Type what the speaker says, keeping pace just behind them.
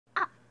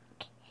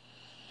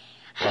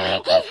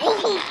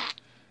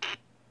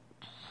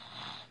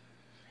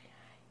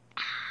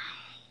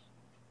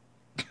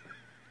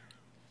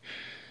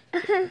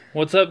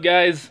What's up,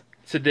 guys?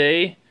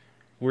 Today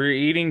we're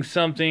eating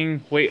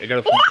something. Wait, I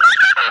gotta.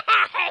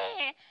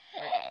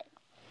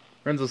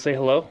 Renzo, say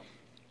hello.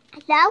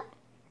 Hello?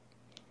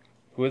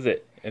 Who is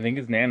it? I think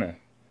it's Nana.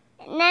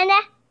 Nana,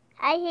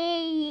 I hear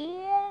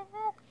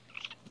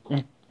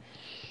you.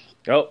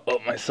 Oh,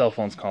 my cell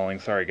phone's calling.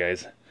 Sorry,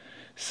 guys.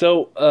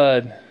 So,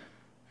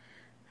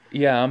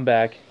 yeah, I'm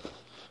back.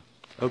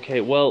 Okay,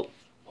 well,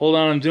 hold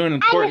on. I'm doing an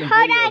important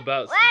video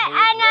about some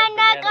weird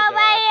red banana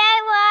bags.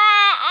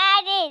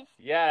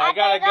 Yeah, I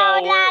gotta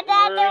go.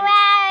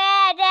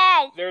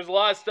 There's a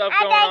lot of stuff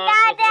going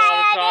on with a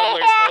lot of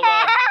toddlers. Hold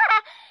on.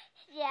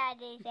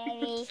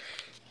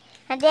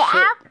 And they're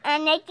out,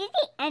 and they're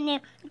going to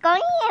eat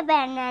a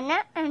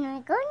banana, and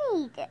I'm going to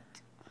eat it.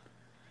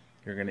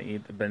 You're gonna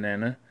eat the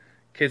banana?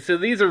 Okay, so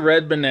these are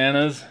red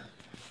bananas,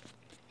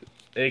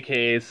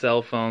 aka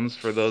cell phones,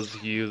 for those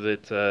of you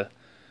that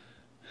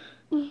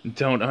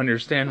don't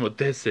understand what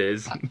this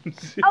is.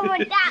 Oh,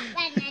 that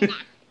banana.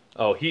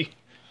 Oh, he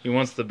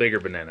wants the bigger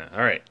banana. All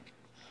right.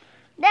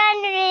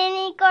 Then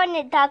really going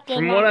to talk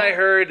From what I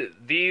heard,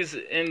 these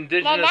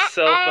indigenous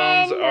cell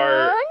phones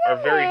are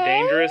very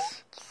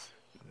dangerous.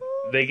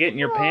 They get in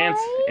your pants,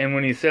 and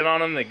when you sit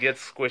on them, it gets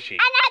squishy.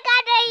 And I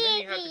got to then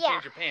eat you have to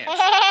change your pants.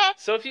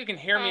 So if you can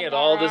hear me at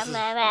all, this is, you know,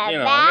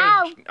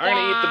 I'm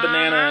gonna eat the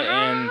banana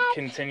and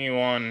continue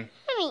on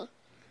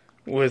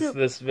with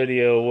this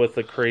video with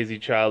a crazy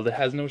child that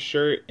has no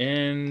shirt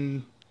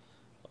and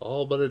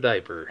all but a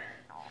diaper.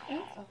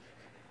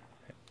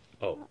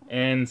 Oh,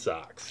 and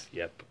socks.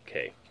 Yep,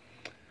 okay.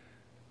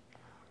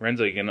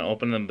 Renzo, you gonna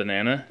open the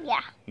banana?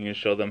 Yeah. You gonna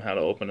show them how to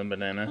open a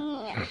banana?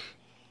 Yeah.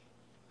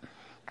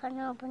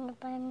 Gonna open the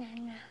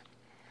banana.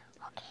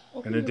 Okay.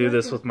 I'm gonna do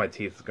this with my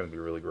teeth. It's gonna be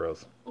really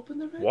gross. Open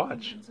the red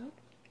Watch.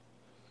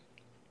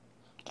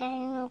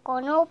 I'm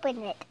gonna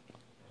open it.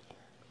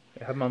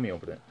 Have mommy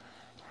open it.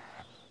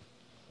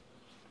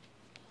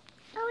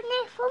 Open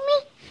it for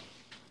me.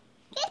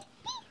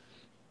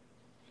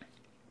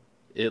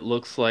 It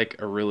looks like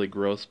a really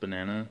gross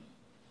banana,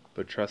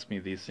 but trust me,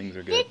 these things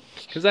are good.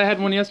 Because I had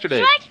one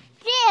yesterday. What's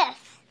this?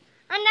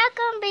 I'm not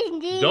gonna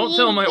be. Don't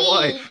tell my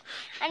wife.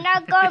 I'm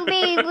not gonna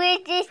be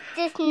with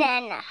this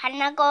banana. I'm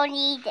not gonna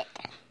eat it.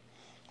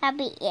 That'll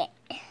be it.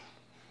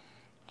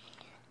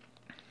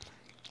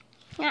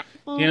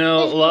 You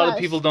know, a lot of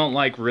people don't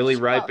like really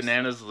ripe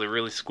bananas. They're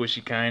really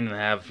squishy kind and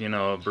have, you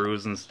know, a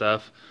bruise and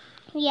stuff.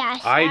 Yeah,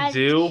 I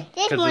do,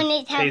 this because one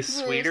it tastes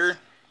bruise. sweeter.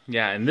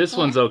 Yeah, and this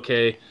one's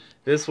okay.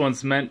 This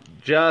one's meant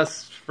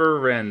just for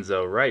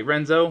Renzo, right,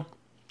 Renzo?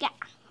 Yeah.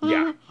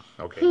 Yeah.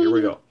 Okay, here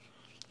we go.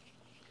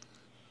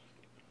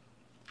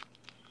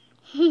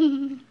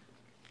 Who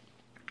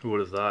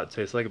would have thought? It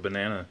tastes like a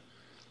banana.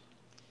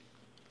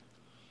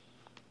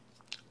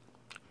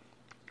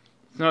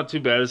 It's not too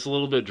bad. It's a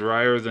little bit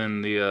drier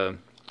than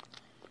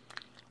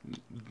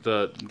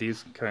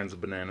these kinds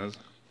of bananas,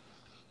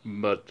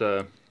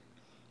 but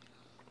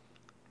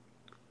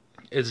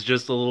it's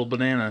just a little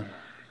banana.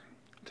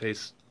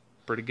 Tastes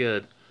pretty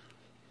good.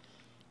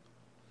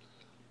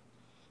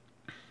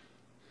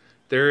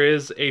 There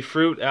is a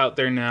fruit out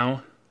there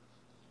now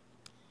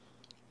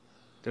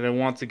that I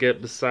want to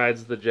get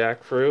besides the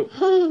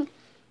jackfruit.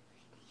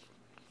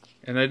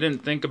 And I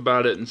didn't think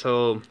about it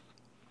until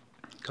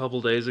a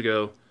couple days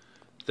ago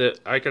that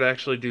I could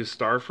actually do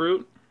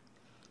starfruit.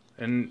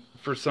 And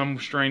for some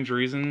strange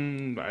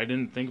reason, I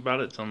didn't think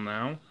about it till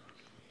now.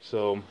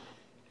 So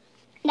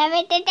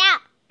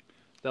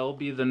that'll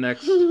be the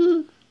next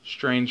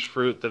strange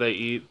fruit that I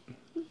eat.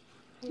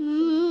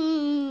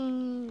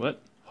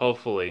 What?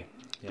 Hopefully.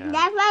 Yeah.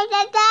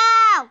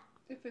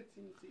 If it's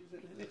in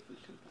season and if we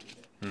can find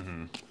it.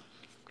 Mm-hmm.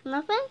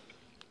 Nothing?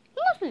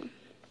 Nothing.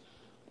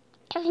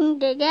 Nothing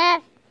to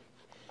that.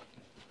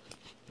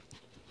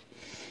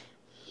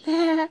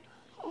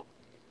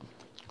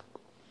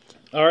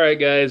 Alright,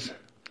 guys.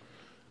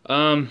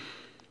 I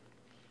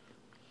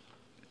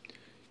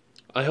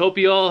hope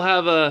you all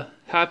have a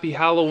happy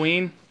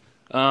Halloween.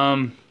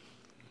 You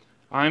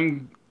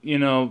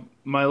know,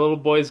 my little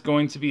boy's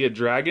going to be a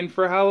dragon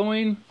for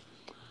Halloween.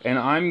 And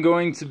I'm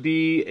going to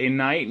be a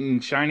knight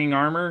in shining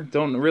armor.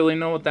 Don't really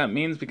know what that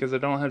means because I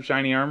don't have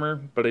shiny armor,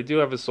 but I do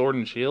have a sword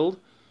and shield.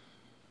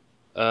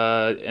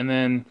 And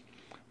then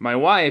my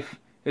wife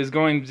is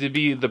going to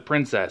be the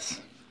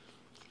princess.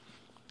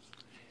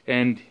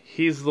 And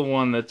he's the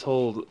one that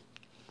told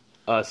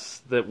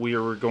us that we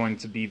were going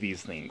to be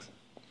these things.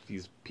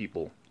 These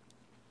people.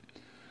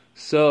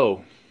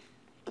 So,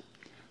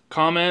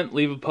 comment,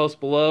 leave a post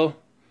below.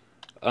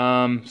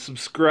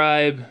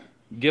 Subscribe.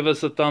 Give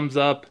us a thumbs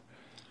up.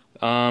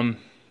 And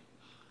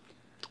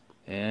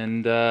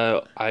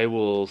I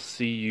will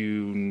see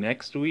you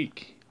next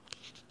week.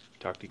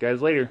 Talk to you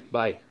guys later.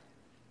 Bye.